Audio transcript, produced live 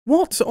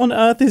What on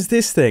earth is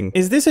this thing?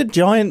 Is this a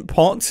giant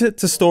pot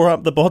to store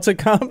up the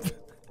buttercup?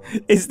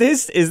 Is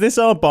this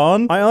our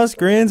barn? I asked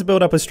Grian to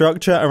build up a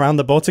structure around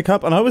the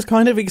buttercup, and I was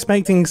kind of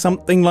expecting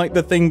something like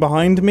the thing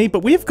behind me,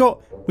 but we've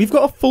got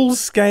a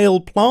full-scale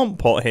plant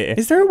pot here.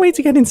 Is there a way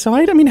to get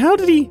inside? I mean, how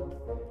did he...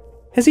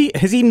 Has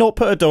he not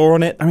put a door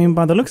on it? I mean,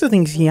 by the looks of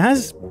things, he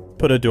has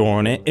put a door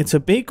on it. It's a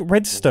big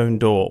redstone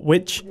door,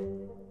 which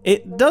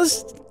it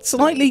does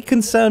slightly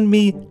concern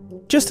me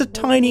just a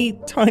tiny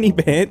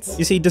bit.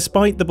 You see,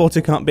 despite the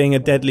buttercup being a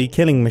deadly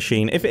killing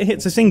machine, if it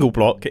hits a single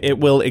block, it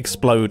will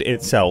explode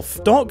itself.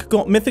 Doc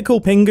got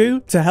Mythical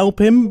Pingu to help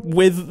him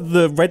with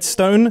the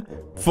redstone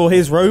for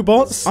his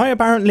robots. I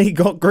apparently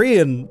got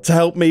Grian to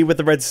help me with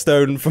the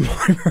redstone for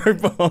my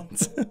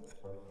robot.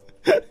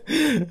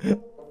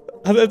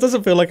 That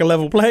doesn't feel like a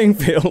level playing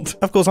field.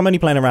 Of course, I'm only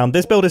playing around.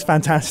 This build is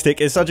fantastic.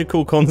 It's such a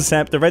cool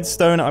concept. The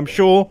redstone, I'm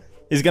sure,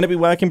 is going to be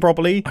working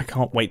properly. I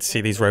can't wait to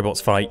see these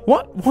robots fight.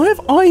 What? Why have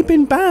I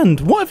been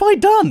banned? What have I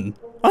done?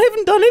 I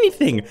haven't done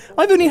anything.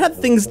 I've only had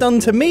things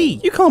done to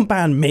me. You can't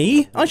ban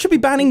me. I should be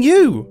banning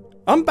you.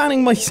 I'm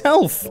banning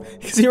myself,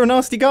 because you're a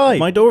nasty guy.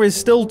 My door is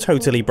still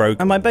totally broke,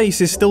 and my base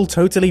is still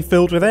totally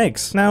filled with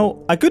eggs. Now,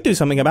 I could do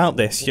something about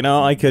this. You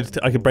know, I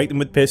could break them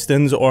with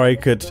pistons, or I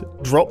could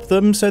drop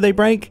them so they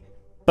break.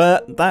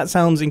 But that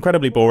sounds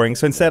incredibly boring,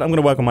 so instead I'm going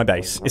to work on my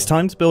base. It's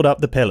time to build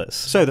up the pillars.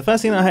 So the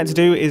first thing that I had to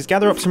do is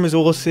gather up some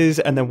resources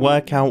and then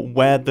work out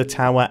where the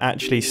tower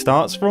actually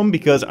starts from,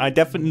 because I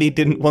definitely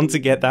didn't want to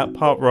get that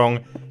part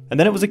wrong. And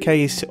then it was a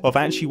case of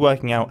actually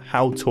working out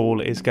how tall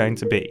it's going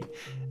to be.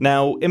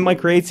 Now, in my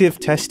creative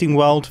testing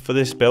world for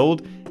this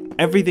build,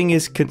 everything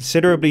is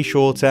considerably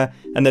shorter,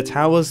 and the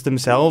towers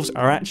themselves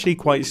are actually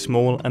quite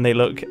small, and they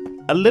look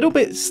a little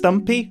bit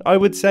stumpy, I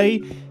would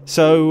say.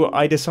 So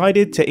I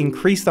decided to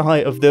increase the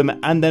height of them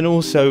and then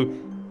also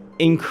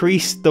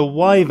increase the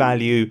Y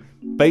value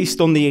based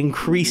on the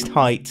increased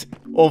height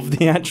of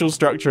the actual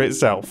structure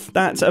itself.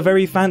 That's a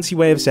very fancy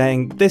way of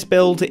saying this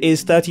build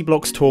is 30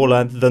 blocks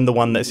taller than the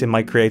one that's in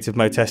my creative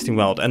mode testing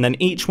world, and then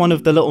each one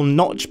of the little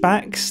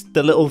notchbacks,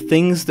 the little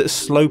things that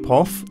slope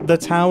off the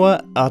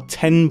tower, are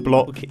 10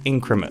 block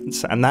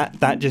increments, and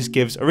that just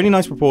gives a really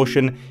nice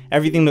proportion.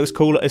 Everything looks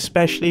cool,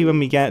 especially when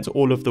we get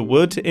all of the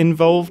wood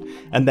involved,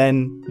 and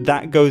then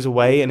that goes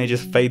away and it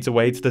just fades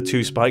away to the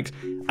 2 spikes.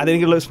 I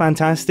think it looks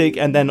fantastic,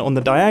 and then on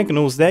the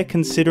diagonals, they're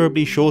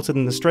considerably shorter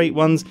than the straight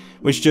ones,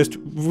 which just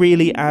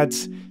really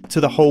adds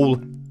to the whole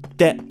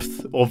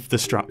depth of the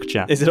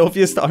structure. Is it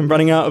obvious that I'm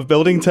running out of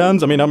building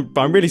terms? I mean,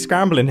 I'm really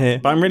scrambling here,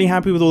 but I'm really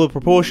happy with all the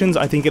proportions.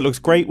 I think it looks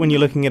great when you're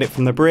looking at it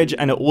from the bridge,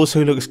 and it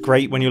also looks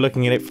great when you're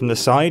looking at it from the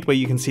side, where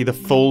you can see the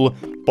full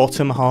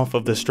bottom half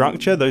of the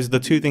structure. Those are the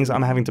 2 things that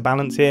I'm having to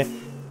balance here,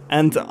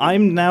 and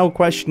I'm now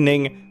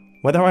questioning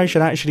whether I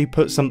should actually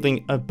put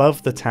something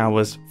above the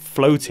towers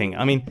floating.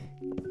 I mean,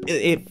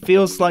 it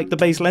feels like the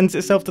base lends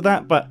itself to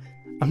that, but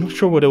I'm not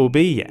sure what it will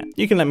be yet.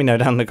 You can let me know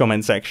down in the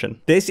comment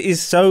section. This is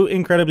so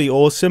incredibly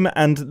awesome,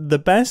 and the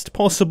best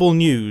possible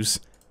news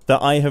that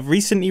I have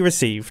recently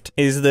received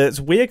is that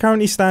we are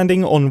currently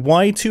standing on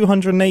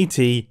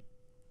Y280,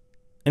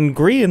 and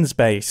Grian's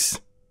base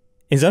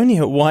is only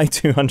at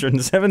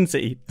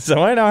Y270.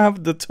 So I now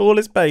have the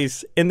tallest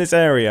base in this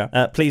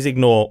area. Please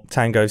ignore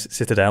Tango's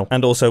Citadel,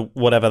 and also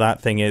whatever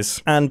that thing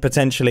is, and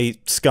potentially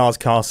Scar's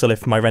Castle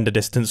if my render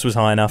distance was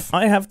high enough.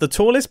 I have the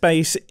tallest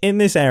base in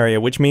this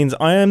area, which means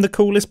I am the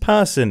coolest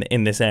person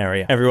in this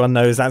area. Everyone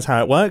knows that's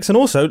how it works, and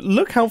also,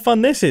 look how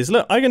fun this is.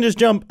 Look, I can just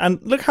jump,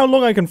 and look how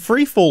long I can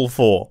free fall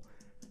for.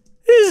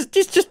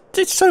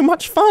 It's so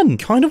much fun.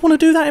 Kind of want to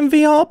do that in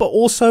VR, but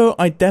also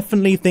I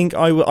definitely think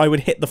I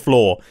would hit the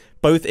floor,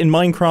 both in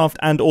Minecraft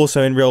and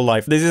also in real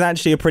life. This is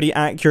actually a pretty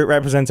accurate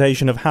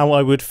representation of how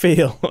I would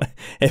feel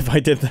if I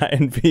did that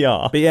in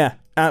VR. But yeah,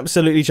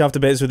 absolutely chuffed to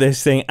bits with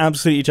this thing,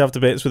 absolutely chuffed to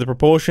bits with the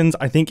proportions.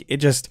 I think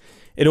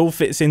it all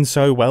fits in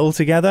so well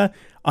together.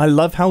 I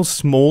love how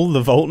small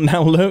the vault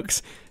now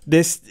looks.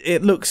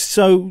 It looks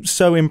so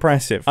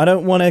impressive. I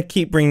don't want to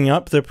keep bringing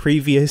up the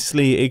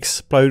previously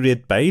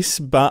exploded base,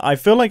 but I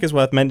feel like it's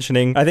worth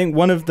mentioning. I think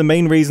one of the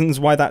main reasons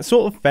why that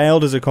sort of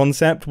failed as a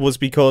concept was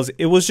because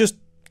it was just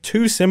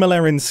too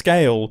similar in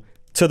scale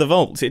to the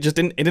vault. It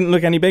didn't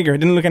look any bigger. It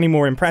didn't look any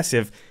more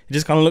impressive. It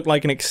just kind of looked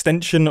like an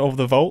extension of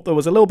the vault that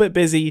was a little bit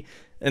busy,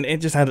 and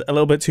it just had a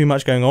little bit too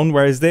much going on.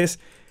 Whereas this,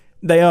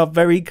 they are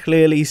very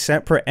clearly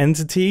separate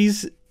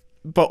entities,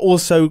 but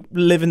also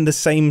live in the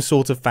same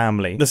sort of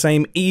family. The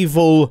same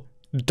evil,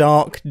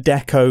 dark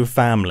deco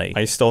family.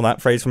 I stole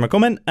that phrase from a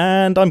comment,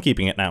 and I'm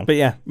keeping it now. But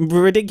yeah,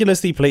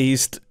 ridiculously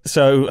pleased.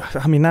 So,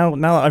 I mean, now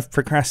that I've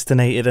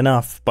procrastinated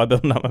enough by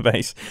building up my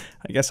base,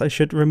 I guess I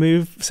should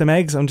remove some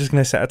eggs. I'm just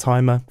going to set a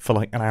timer for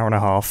like an hour and a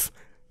half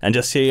and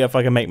just see if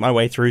I can make my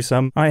way through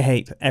some. I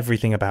hate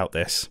everything about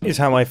this, is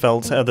how I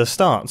felt at the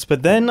start.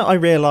 But then I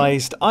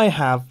realized I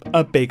have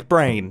a big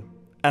brain,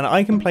 and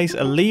I can place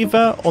a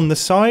lever on the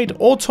side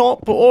or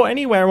top or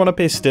anywhere on a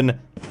piston,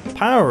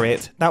 power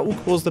it, that will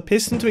cause the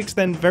piston to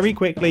extend very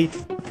quickly,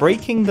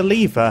 breaking the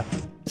lever,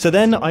 So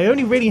then I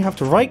only really have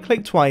to right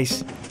click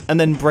twice and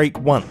then break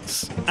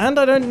once. And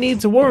I don't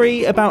need to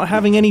worry about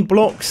having any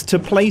blocks to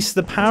place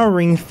the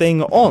powering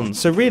thing on.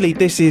 So really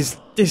this is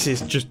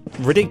just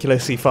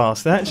ridiculously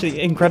fast and actually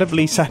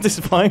incredibly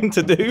satisfying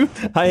to do.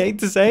 I hate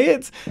to say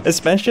it,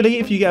 especially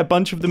if you get a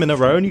bunch of them in a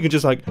row and you can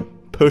just like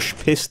push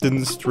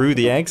pistons through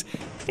the eggs.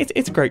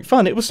 It's great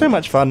fun. It was so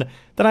much fun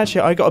that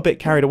actually I got a bit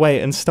carried away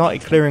and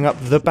started clearing up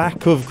the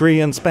back of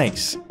Grian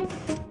space,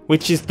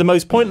 which is the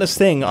most pointless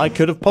thing I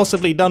could have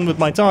possibly done with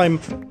my time,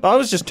 but I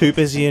was just too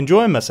busy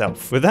enjoying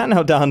myself. With that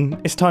now done,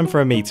 it's time for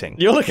a meeting.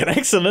 You're looking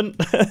excellent.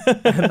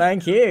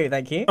 Thank you,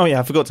 thank you. Oh yeah,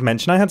 I forgot to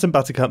mention, I had some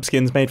buttercup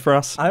skins made for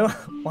us.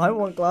 I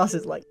want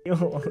glasses like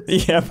yours.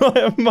 Yeah,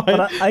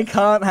 But I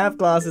can't have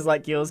glasses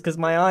like yours because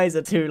my eyes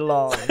are too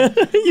long.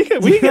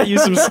 We can get you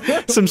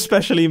some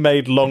specially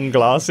made long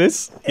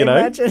glasses, you know?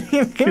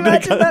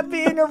 Imagine that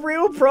being a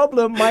real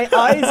problem. My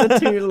eyes are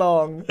too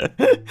long.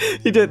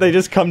 They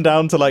just come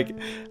down to like,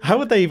 how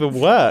would they even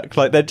work?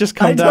 Like they'd just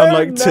come down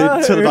like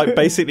to like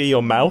basically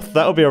your mouth.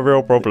 That would be a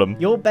real problem.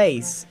 Your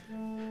base.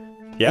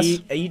 Yes.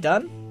 Are you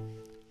done?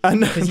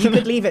 And Because you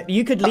could leave it.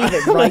 You could leave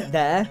it right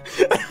there,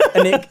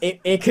 and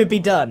it could be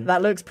done.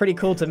 That looks pretty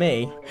cool to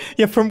me.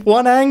 Yeah, from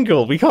one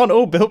angle. We can't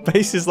all build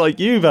bases like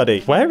you,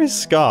 buddy. Where is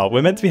Scar?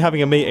 We're meant to be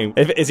having a meeting.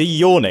 Is he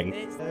yawning?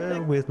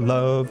 With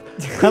love.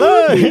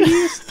 Hello.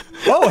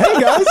 Oh, hey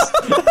guys.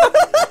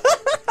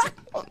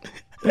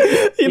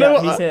 You know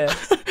what? He's here.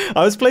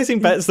 I was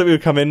placing bets that we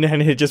would come in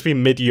and he'd just be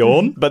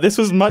mid-yawn, but this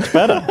was much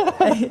better.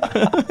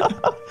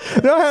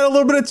 No, I had a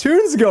little bit of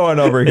tunes going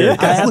over here. Yeah.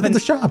 Guys, look at the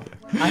shop.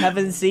 I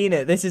haven't seen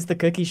it. This is the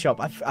cookie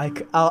shop.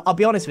 I'll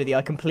be honest with you.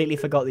 I completely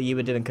forgot that you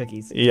were doing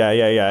cookies. Yeah.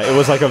 It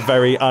was like a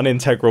very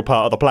unintegral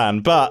part of the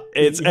plan, but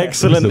it's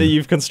excellent that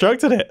you've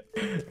constructed it.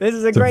 This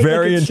is a It's a great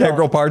very cookie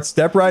integral shop. part.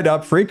 Step right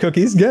up. Free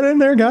cookies. Get in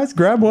there, guys.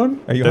 Grab one.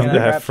 Are you hungry?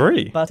 They're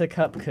free.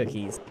 Buttercup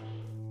cookies.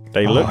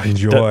 They look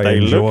enjoy.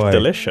 look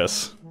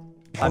delicious.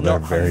 I'm they're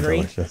not very hungry.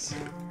 delicious.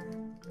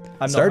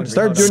 I'm not Start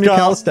hungry. doing your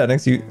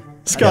calisthenics.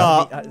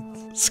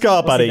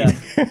 Scar, Buddy.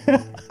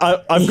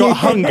 I've got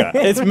hunger.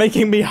 It's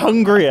making me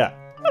hungrier.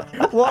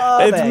 What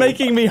are It's they?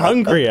 making me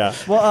hungrier.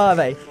 What are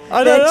they?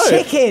 I They're don't know.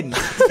 chicken.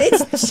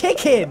 It's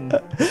chicken.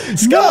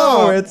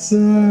 No, it's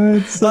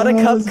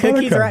Buttercup cookies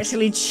Buttercup. are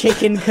actually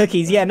chicken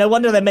cookies. Yeah, no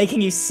wonder they're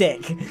making you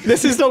sick.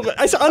 This is not.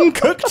 It's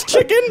uncooked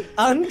chicken.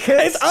 Uncooked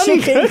It's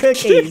chicken uncooked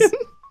cookies. chicken.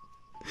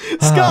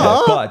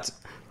 Scar. But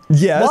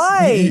yes.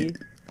 Why?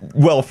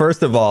 Well,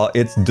 first of all,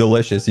 it's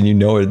delicious, and you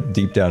know it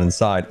deep down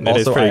inside. It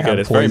is pretty good.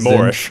 It's very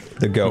Moorish.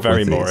 The goat Very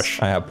with these.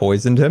 Moorish. I have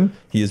poisoned him.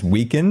 He is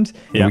weakened,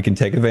 Yeah. and we can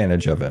take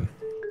advantage of him.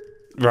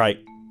 Right.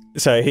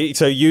 So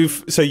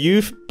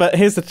you've. But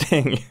here's the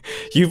thing.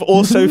 You've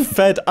also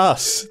fed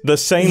us the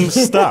same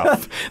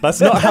stuff. That's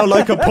not how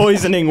like a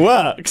poisoning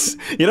works.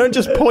 You don't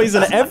just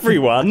poison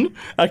everyone.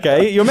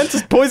 Okay, you're meant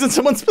to poison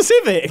someone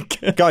specific.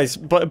 Guys,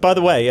 by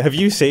the way, have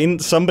you seen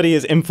somebody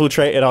has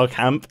infiltrated our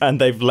camp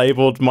and they've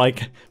labeled my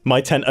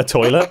tent a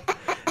toilet?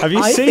 Have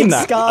you seen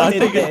that? Scar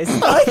did this.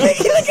 I think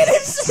look at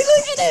him.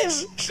 Look at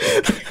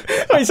him.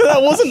 Wait, so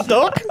that wasn't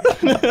Doc?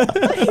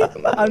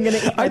 I'm gonna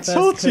eat my I first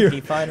told cookie,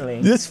 you.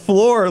 finally. This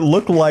floor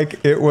looked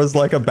like it was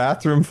like a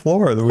bathroom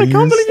floor that we I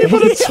can't used. believe you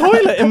put a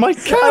toilet in my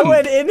camp. I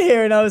went in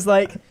here and I was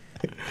like,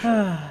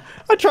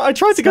 I tried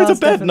to go to Scar's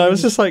bed and I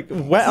was just like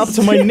wet up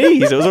to my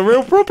knees. It was a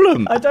real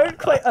problem. I don't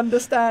quite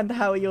understand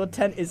how your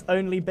tent is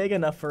only big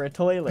enough for a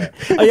toilet.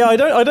 Yeah, I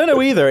don't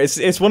know either.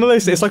 It's one of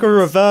those. It's like a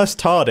reverse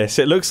TARDIS.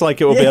 It looks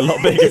like it will be a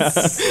lot bigger.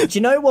 Do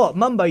you know what,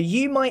 Mumbo?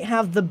 You might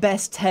have the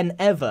best tent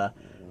ever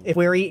if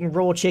we're eating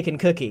raw chicken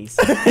cookies.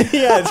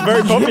 Yeah, it's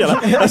very popular.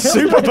 It's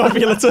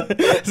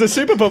a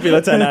super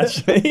popular tent,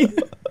 actually.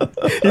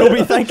 You'll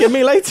be thanking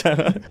me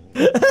later.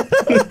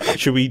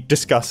 Should we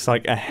discuss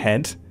like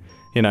ahead?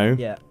 You know,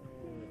 Yeah.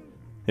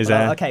 is Well,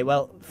 there? okay,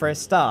 well, for a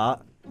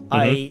start,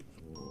 I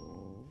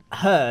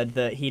heard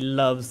that he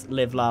loves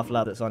Live, Laugh,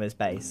 Love that's on his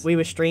base. We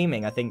were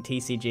streaming, I think,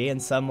 TCG,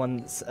 and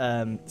someone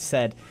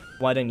said,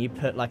 why don't you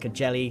put like a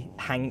jelly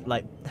hang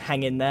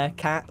in there,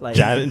 cat? Like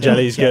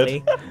Jelly's jelly.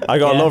 good. I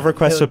got a lot of Yeah,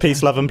 requests for it'll-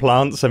 peace, love, and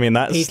plants. I mean,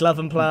 that's Peace, love,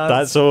 and plants.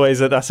 That's always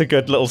that's a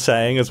good little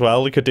saying as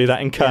well. We could do that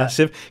in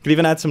cursive. Could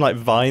even add some like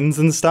vines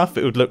and stuff.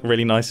 It would look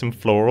really nice and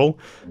floral.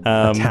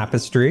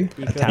 Tapestry, a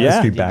could.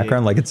 tapestry Yeah.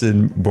 background, like it's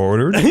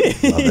embroidered. Love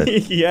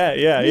it.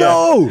 yeah.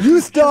 No, you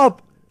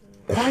stop.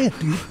 Quiet,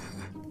 dude.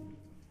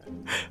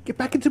 Get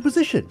back into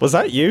position. Was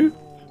that you?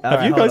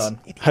 Alright, hold on.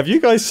 Have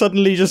you guys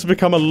suddenly just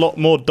become a lot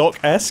more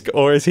Doc-esque,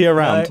 or is he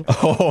around?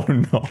 Oh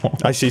no!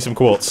 I see some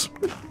quartz.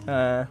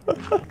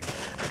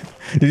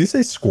 Did you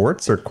say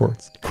squirts or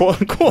quartz?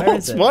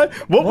 Quartz? it? What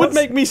would What's-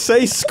 make me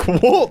say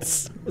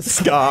squats?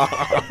 Scar.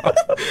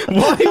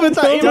 Why would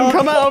that even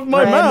come out of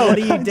my Ren, mouth? what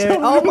are you doing?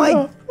 Oh my!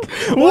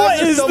 What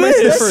There's is so many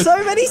this? sniffers. There's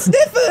so many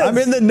sniffers. I'm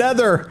in the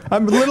nether.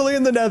 I'm literally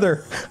in the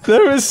nether.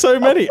 There is so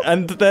many,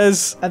 and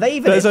there's Are they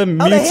even there's a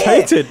in- Oh, they're here.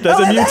 mutated Oh,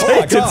 they're there.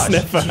 mutated Oh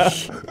my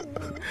sniffer.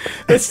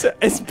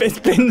 It's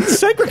been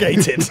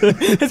segregated.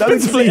 It's been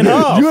split in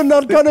half. You're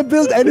not gonna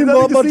build any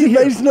more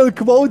motivational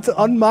quotes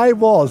on my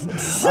walls.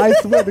 I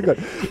swear to God,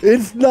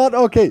 it's not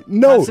okay.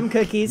 No. Have some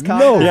cookies. Calm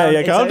No. down.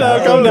 Yeah, calm It's down,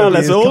 okay. calm down.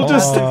 Let's all Come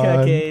just. on.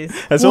 Cookies.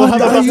 Let's all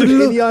have a Have you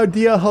look. any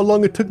idea how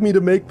long it took me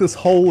to make this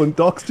hole, and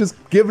Doc's just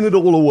giving it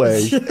all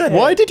away?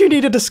 Why did you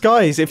need a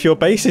disguise if your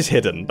base is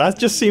hidden? That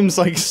just seems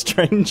like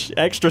strange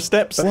extra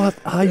steps. What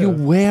are you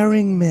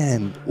wearing,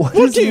 man? What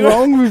What is do you-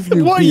 wrong with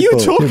you? What are you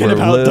people? talking We're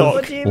about, live, Doc?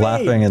 What do you mean?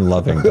 laughing and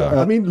loving, Doc.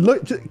 I mean,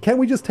 look. Can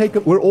we just take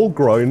it? We're all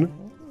grown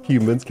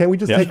humans. Can we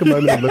just Yeah. take a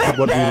moment and look at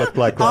what we look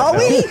like right Are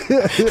now?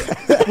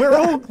 we?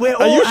 We're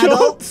all you sure?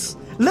 adults.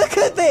 Look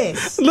at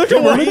this. Look at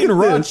We're what eating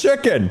raw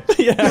chicken.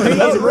 We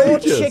That's eat raw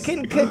outrageous.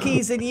 chicken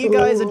cookies, and you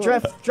guys are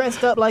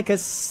dressed up like a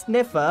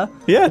sniffer.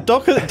 Yeah,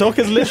 Doc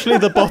is literally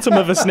the bottom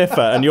of a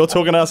sniffer, and you're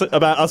talking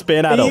about us being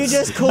And adults. you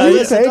just call You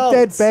us take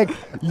adults. that back.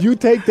 You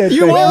take that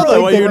You back. are,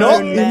 though, take are you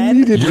that not? back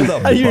immediately. You're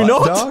the Are you butt,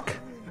 not? Doc?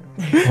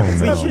 We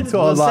should To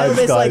our we'll sell lives,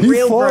 this like guys.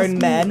 real He forced grown me.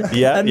 men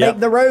Yeah, and yeah. make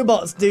the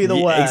robots do the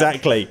work.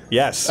 Exactly.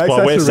 Yes. That's Well,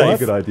 we're actually a really safe.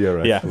 good idea,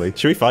 actually. Yeah.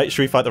 Should we fight?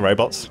 Should we fight the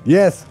robots?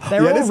 Yes.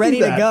 They're Yeah, all let's do ready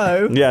to that.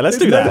 go. Yeah, let's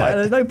do There's that. no-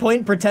 There's no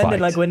point pretending Fight.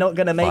 like we're not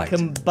going to make Fight.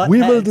 them butt We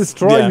will heads.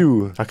 destroy Yeah.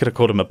 you. I could have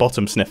called him a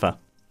bottom sniffer.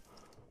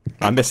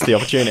 I missed the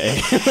opportunity.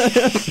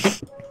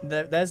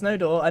 There's no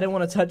door. I didn't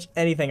want to touch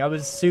anything. I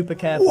was super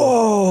careful.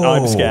 Whoa.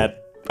 I'm scared.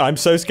 I'm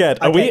so scared.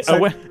 Are Okay, we? so-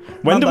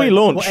 When do Mumbo, we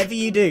launch?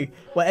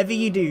 whatever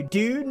you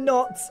do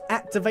not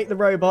activate the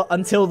robot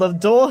until the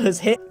door has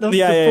hit the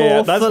Yeah, floor yeah,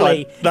 yeah, that's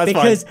fully. fine, that's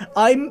because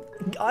I'm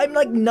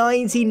like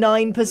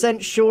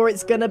 99% sure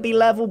it's gonna be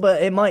level,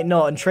 but it might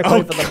not and trip Oh,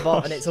 over the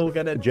bot, and it's all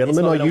gonna.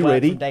 Gentlemen, it's not are gonna you work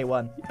ready? From day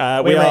one. We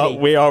We're are. ready.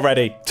 We are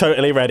ready.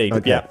 Totally ready.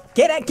 Okay. Yeah.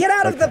 Get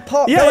out of the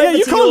pot. Yeah, Go yeah. over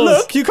You to can't yours.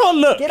 look. You can't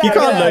look. Get You out,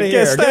 can't get look. out of Yeah,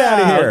 here, stay get out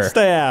of out. here.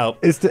 Stay out.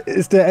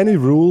 Is there any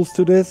rules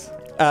to this?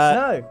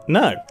 No.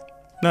 No.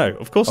 No.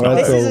 Of course All not.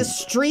 right. This is So- a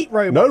street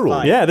robot No rules.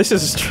 fight. Yeah, this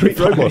is a street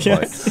robot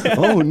fight. fight.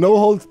 Oh, no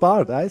holds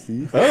barred. I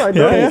see. All right.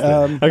 Yeah, Okay.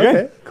 yeah.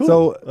 Okay. Cool.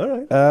 So, all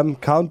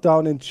right.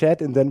 countdown in chat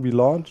and then we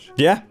launch.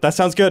 Yeah, that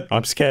sounds good.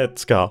 I'm scared,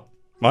 Scar.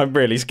 I'm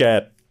really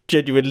scared.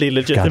 Genuinely, Mumbo.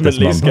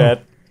 legitimately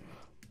scared.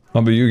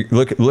 Mumbo, you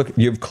look.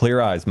 You have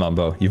clear eyes,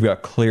 Mumbo. You've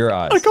got clear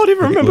eyes. I can't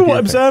even remember Look at what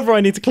your face. observer I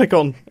need to click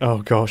on. Oh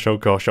gosh, oh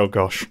gosh, oh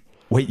gosh.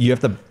 Wait, you have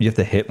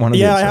to hit one of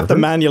Yeah, the I have to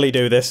observers? manually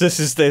do this. Yeah,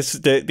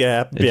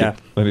 If you- yeah.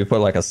 Maybe put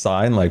like a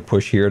sign like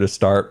push here to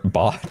start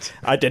bot.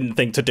 I didn't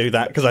think to do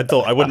that because I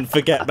thought I wouldn't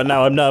forget, but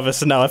now I'm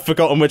nervous and now I've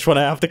forgotten which one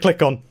I have to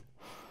click on.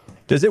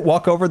 Does it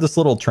walk over this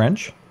little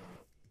trench?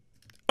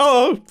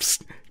 Oh,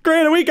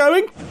 Grian, are we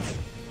going?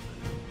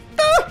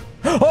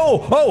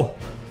 Oh!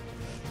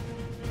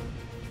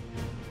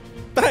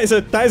 That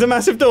is a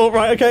massive door,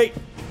 right? Okay.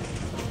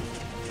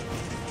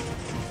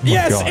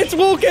 Yes, gosh. it's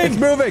walking. It's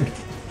moving!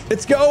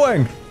 It's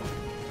going!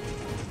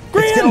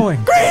 Grian, It's going!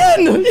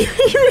 Grian!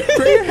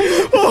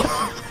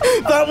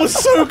 Oh, that was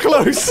so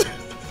close.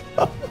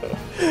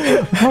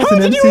 How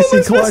did you almost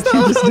mess clutch that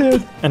you just up?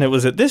 did? And it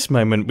was at this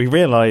moment we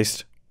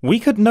realised we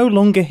could no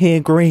longer hear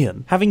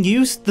Grian. Having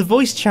used the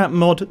voice chat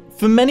mod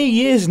for many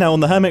years now on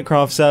the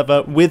Hermitcraft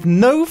server with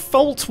no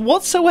fault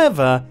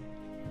whatsoever,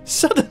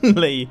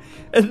 suddenly,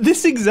 at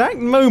this exact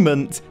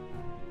moment,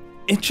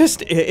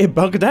 it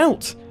bugged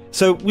out.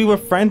 So we were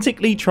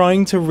frantically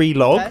trying to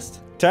relog.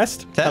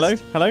 Test? Hello?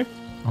 Hello?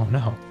 Oh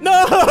no.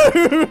 No!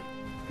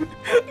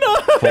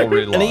 Full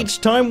relog. And each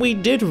time we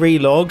did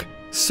relog,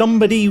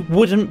 somebody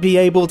wouldn't be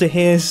able to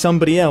hear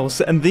somebody else,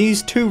 and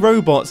these two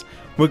robots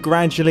were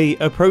gradually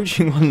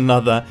approaching one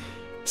another.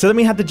 So then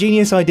we had the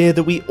genius idea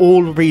that we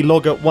all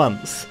relog at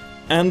once,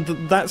 and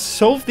that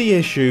solved the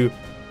issue,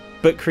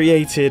 but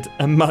created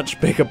a much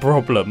bigger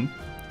problem.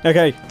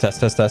 Okay, Test.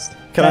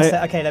 can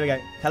Okay, there we go.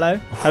 Hello?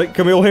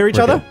 can we all hear each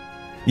We're other? good.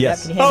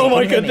 Yes. Yep, can you hear Oh me?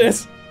 my Can you hear me?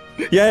 goodness!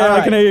 Yeah, All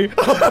I can right. hear you.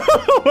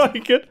 Oh my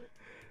god!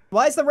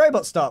 Why is the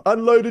robot stop?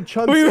 Unloaded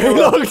chunks. We of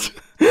relogged.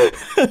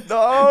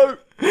 No,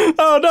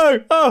 Oh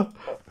no!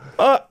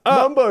 Oh.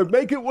 Mumbo,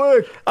 make it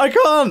work. I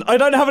can't. I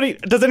don't have any.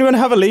 Does anyone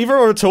have a lever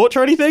or a torch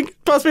or anything?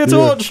 Pass me a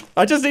torch.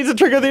 I just need to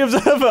trigger the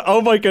observer.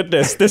 Oh my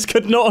goodness. This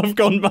could not have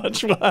gone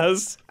much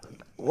worse.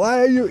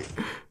 Why are you?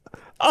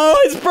 Oh,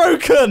 it's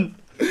broken.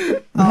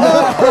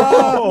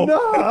 Oh,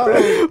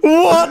 no.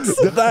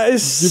 What? That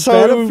is You so.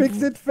 better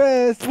fix it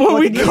fast. Well,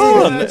 we I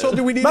can't. told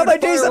you we needed Mumbo, do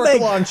firework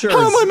something. launchers. How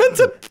am I meant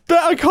to? But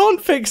I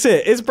can't fix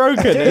it. It's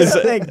broken. It's,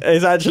 something.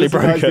 it's actually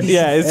Listen, broken. guys,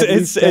 Yeah,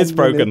 it's every 10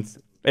 broken. minutes.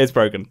 It's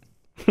broken.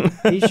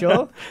 Are you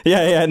sure?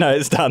 Yeah, no,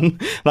 it's done.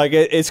 Like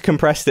it's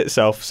compressed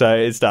itself, so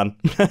it's done.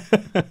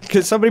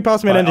 Could somebody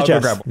pass me an Right, ender I'll go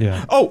chest? grab one.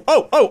 Yeah.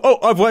 Oh!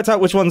 I've worked out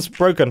which one's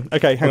broken.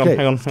 Okay, hang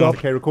on. Stop.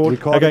 Hang on.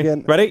 Record Okay,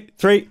 again. ready?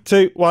 3,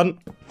 2, 1.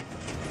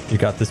 You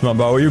got this,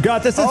 Mumbo. You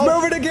got this. It's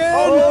moving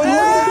again.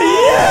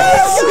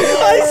 Yes!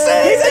 I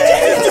saved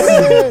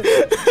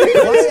it!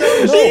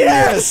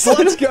 Yes!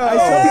 Let's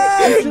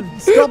go. You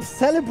should stop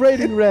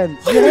celebrating, Ren.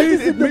 You have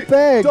this in the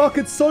bag. Doc,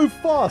 it's so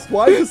fast.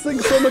 Why is this thing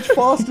so much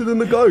faster than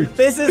the goat?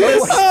 This is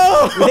the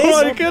Oh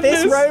my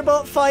goodness! This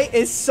robot fight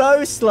is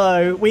so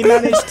slow. We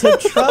managed to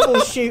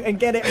troubleshoot and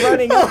get it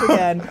running up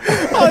again.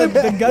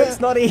 The goat's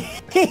not even.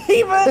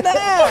 Even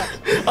there!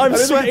 I'm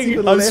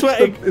sweating. I'm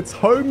sweating. It's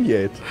home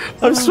yet.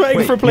 I'm sweating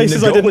Wait, for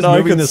places the I goat didn't was know I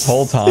moving could this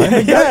whole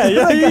time?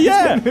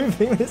 Yeah.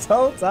 Moving this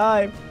whole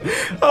time.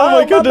 Oh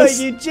my goodness.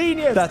 Mumbo, you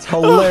genius! That's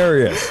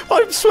hilarious.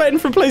 I'm sweating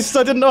from places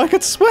I didn't know I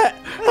could sweat.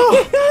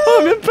 Oh,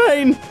 I'm in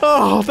pain.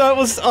 Oh, that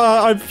was.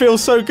 I feel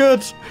so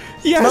good.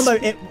 Yes,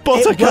 Mumbo, it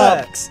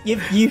buttercup. works.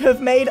 You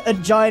have made a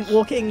giant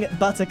walking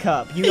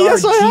buttercup. You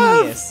Yes, are a I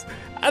genius. have.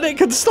 And it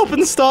can stop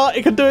and start.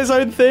 It can do its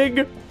own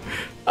thing.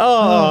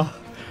 Oh,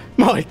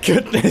 my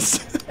goodness.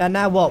 And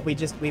now what? We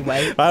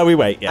wait. We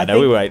wait. Yeah, I no,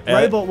 think we wait.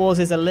 Robot Wars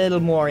is a little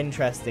more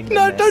interesting. Than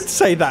No, this. don't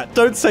say that.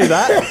 Don't say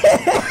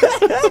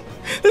that.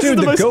 This Dude, is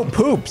the most... goat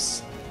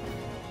poops.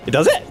 It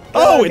does it?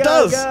 Oh, it go,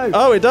 does. go.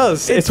 Oh, it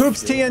does. It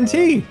poops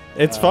TNT.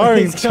 It's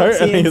firing He's got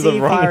totally TNT the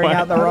wrong firing way.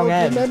 out the I wrong don't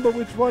end. remember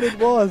which one it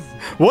was.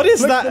 What is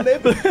Click that? the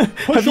lever.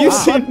 Push Have all you the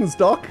seen? buttons,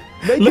 Doc.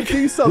 Make it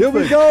do something.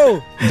 Here we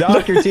go.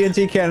 Doc, your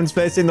TNT cannon's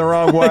facing the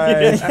wrong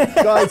way.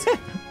 Guys,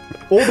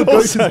 all the goat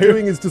Also- is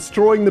doing is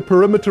destroying the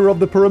perimeter of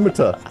the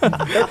perimeter.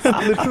 That's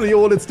literally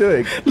all it's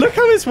doing. Look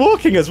how it's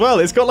walking as well.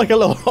 It's got like a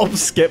little hop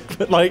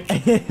skip, like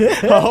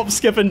a hop,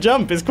 skip, and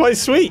jump. It's quite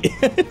sweet.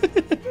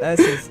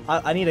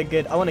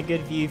 I want a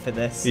good view for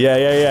this.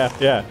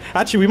 Yeah.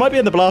 Actually, we might be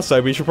in the blast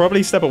zone. We should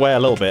probably step away a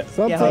little bit. Yeah,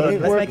 Something hold on.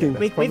 ain't Let's make working. it.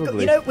 We've got,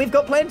 probably. we've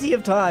got plenty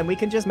of time. We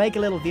can just make a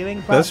little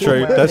viewing That's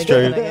platform. true, that's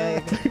true.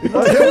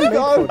 Oh, here we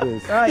go.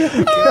 Right. Here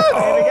we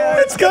go.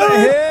 It's going.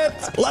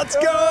 Hit. Let's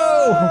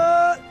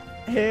go.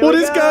 Here What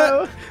we is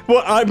go.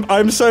 Well,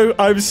 I'm so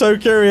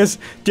curious.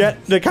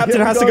 The captain Here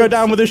we has to go. go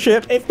down with the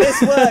ship. If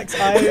this works,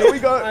 Here we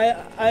go.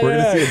 I We're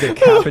gonna see a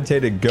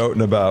decapitated goat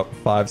in about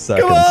 5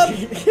 seconds. Come on!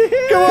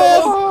 Come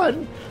on!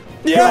 on.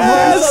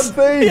 Yes!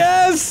 something.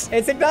 Yes!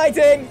 It's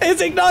igniting.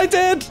 It's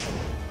ignited!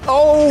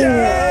 Oh!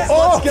 Yes,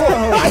 Oh!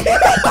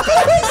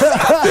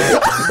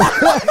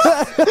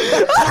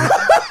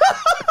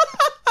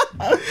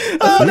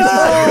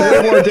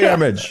 Way more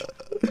damage.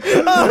 We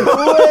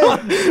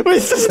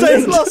It's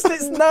sustained. lost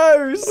its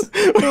nose.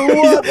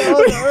 What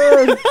on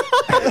earth?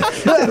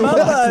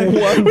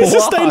 Mumbo. We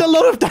sustained a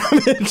lot of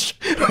damage.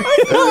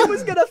 I thought it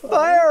was gonna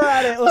fire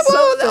at it or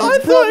something. I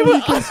thought it We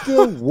was. can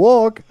still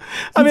walk.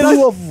 I mean,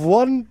 Two of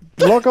one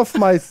block of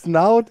my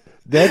snout.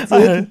 That's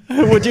it.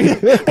 What do you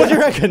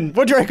reckon?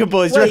 What do you reckon,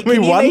 boys? Do you Wait, reckon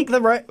can we you won? make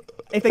the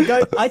if the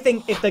goat? I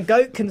think if the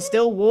goat can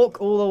still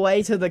walk all the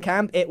way to the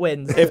camp, it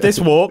wins. If this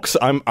walks,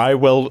 I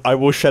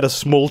will shed a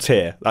small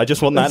tear. I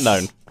just want that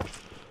known.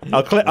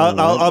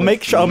 I'll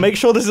make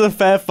sure this is a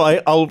fair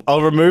fight.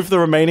 I'll remove the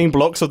remaining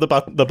blocks of the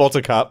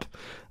buttercup.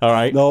 All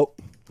right. No.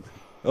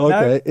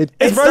 Okay. No.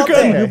 It's stopped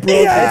broken. it. You broke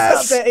It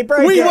stopped it. It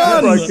broke We it.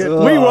 won. broke it.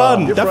 We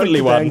won. You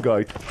Definitely broke the won. damn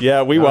goat.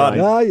 Yeah, we won.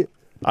 Yeah,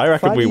 I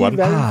reckon we won.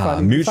 very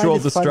funny. Mutual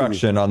Find it funny.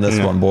 destruction on this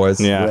one, boys.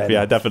 Yeah, Ren.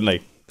 yeah,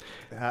 definitely.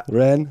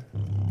 Ren.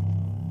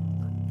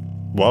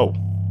 Whoa.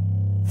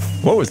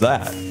 What was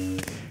that?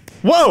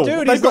 Whoa!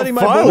 Dude, they've he's got letting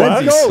my fireworks.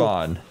 balloons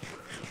spawn.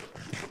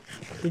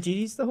 Did you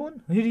use the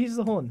horn? Who use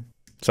the horn?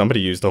 Somebody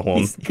used a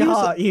horn.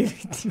 God, you.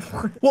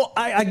 Well,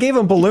 I gave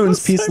them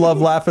balloons, peace, love,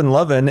 laugh, and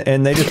lovin',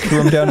 and they just threw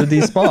them down to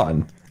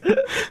despawn.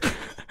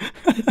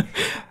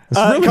 It's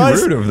really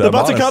guys, rude of them, the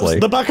buttercups, honestly.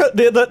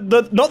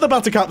 the not the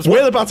buttercups,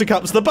 we're the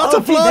buttercups. The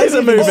butterflies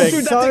are they're moving. Oh,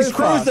 dude, that So thing's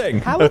fast. cruising.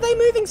 How are they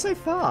moving so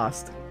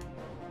fast?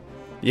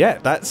 Yeah,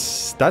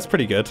 that's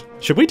pretty good.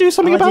 Should we do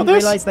something I about didn't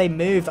this? realize they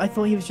moved. I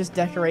thought he was just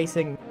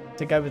decorating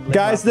to go with.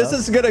 Guys, this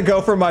is gonna go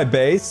for my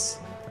base.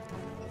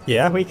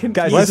 Yeah, We can.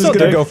 Guys, Well, this it's is not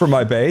gonna doing- go for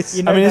my base.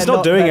 You know, I mean, it's they're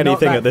not doing they're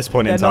anything that- at this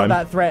point in they're time.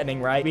 not that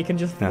threatening, right? We can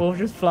just we'll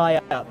just fly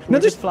up. No,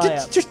 We'll just fly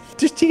up. just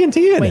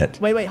TNT in it.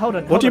 Wait, hold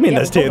on. What do you mean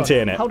there's TNT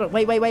in it? Hold on,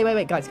 wait,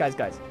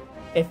 guys.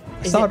 If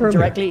is saw it it earlier.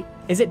 directly?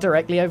 Is it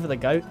directly over the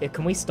goat?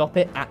 Can we stop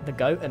it at the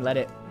goat and let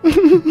it? I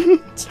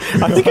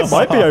think it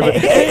might be over.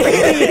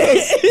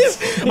 It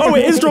is. Oh,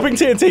 it is dropping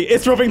TNT.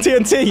 It's dropping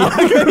TNT.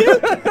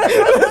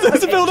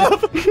 There's a build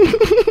up.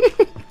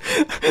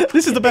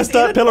 This is the best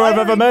dirt pillar I've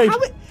ever made.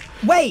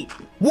 Wait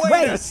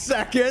Wait a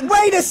second.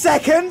 Wait a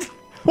second!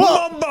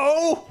 What?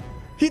 Mumbo!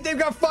 They've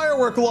got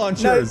firework No,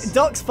 launchers.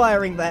 Doc's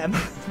firing them.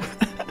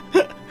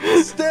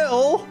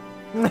 Still.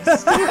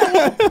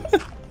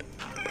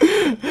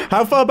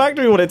 How far back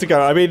do we want it to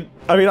go? I mean,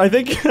 I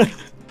think.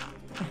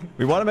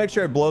 We want to make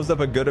sure it blows up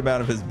a good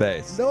amount of his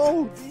base.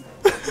 No.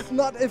 It's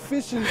not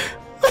efficient.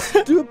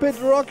 Stupid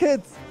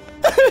rockets.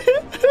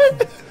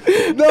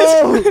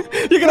 No.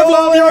 You're gonna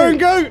blow up your own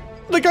goat.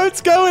 The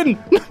goat's going.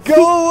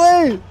 Go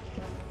away.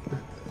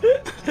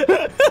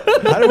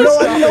 How do we No,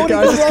 stop I'm it, loading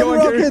guys? the It's wrong going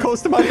getting rocket.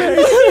 close to my base.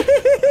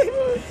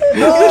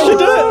 This should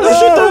do it. This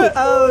should do it.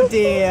 Oh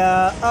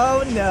dear.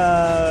 Oh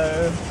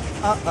no.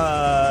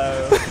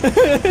 Uh-oh.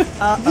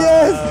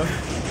 Yes.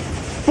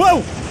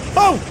 Whoa!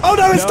 Oh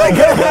no, it's taken!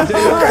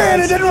 Grian,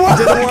 it didn't work!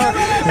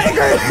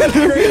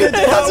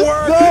 It hasn't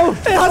worked! No.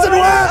 It hasn't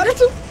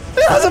worked!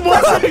 It hasn't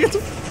worked!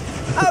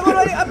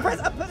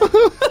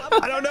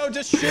 I don't know.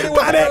 Just shoot it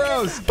with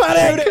arrows.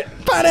 Panic! Shoot it.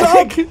 Panic!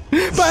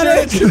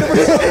 Panic!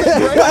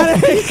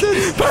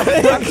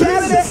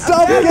 Panic!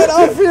 Stop! Get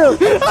off here.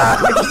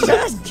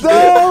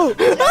 No.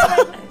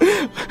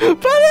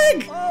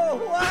 Panic! Oh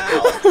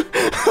wow.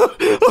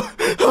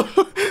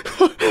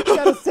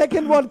 Got a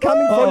second one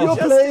coming from your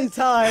Just in place.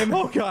 time.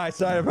 Oh,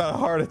 guys, I have a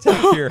heart attack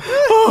here.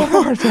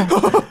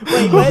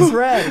 Wait, where's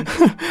Ren?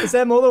 Is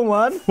there more than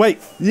one? Wait.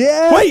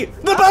 Yeah. Wait!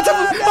 The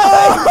butterfly!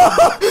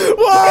 Oh!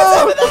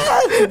 Whoa!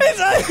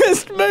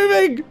 It's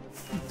moving!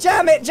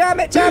 Jam it, jam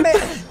it, jam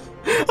it!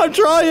 I'm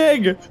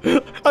trying!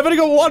 I've only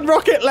got one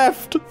rocket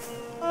left!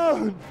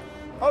 Oh.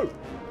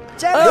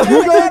 Jam it,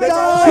 You jam go it,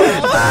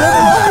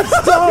 down!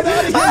 Stop!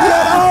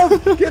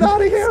 Get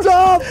out of here!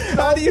 Stop!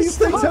 How do you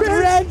stop it?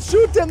 Ren,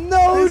 shoot them!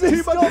 No!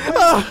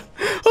 Stop!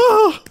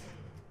 Oh,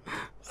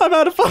 I'm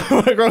out of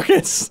firework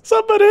rockets!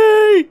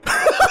 Somebody!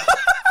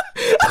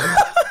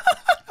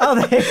 Oh,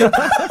 there you go.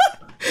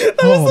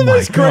 That was the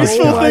most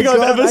graceful Oh my thing I've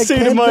God, ever I seen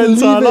in can't my believe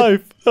entire it.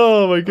 life.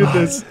 Oh my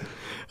goodness.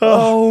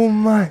 Oh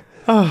my.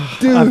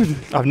 Dude.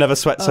 I've never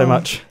sweat so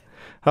much.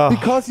 Oh.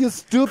 Because your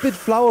stupid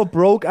flower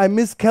broke, I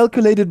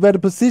miscalculated where the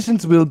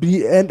positions will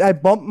be and I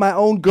bumped my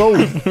own goal.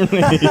 You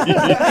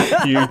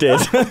did.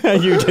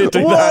 You did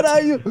do What that.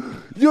 are you?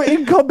 Your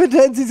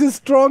incompetence is your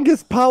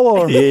strongest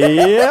power.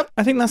 Yep.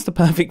 I think that's the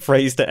perfect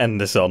phrase to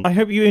end this on. I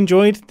hope you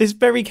enjoyed this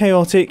very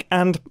chaotic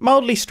and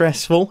mildly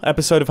stressful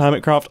episode of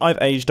Hermitcraft. I've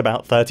aged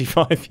about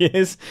 35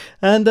 years.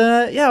 And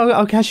yeah,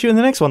 I'll catch you in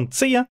the next one. See ya.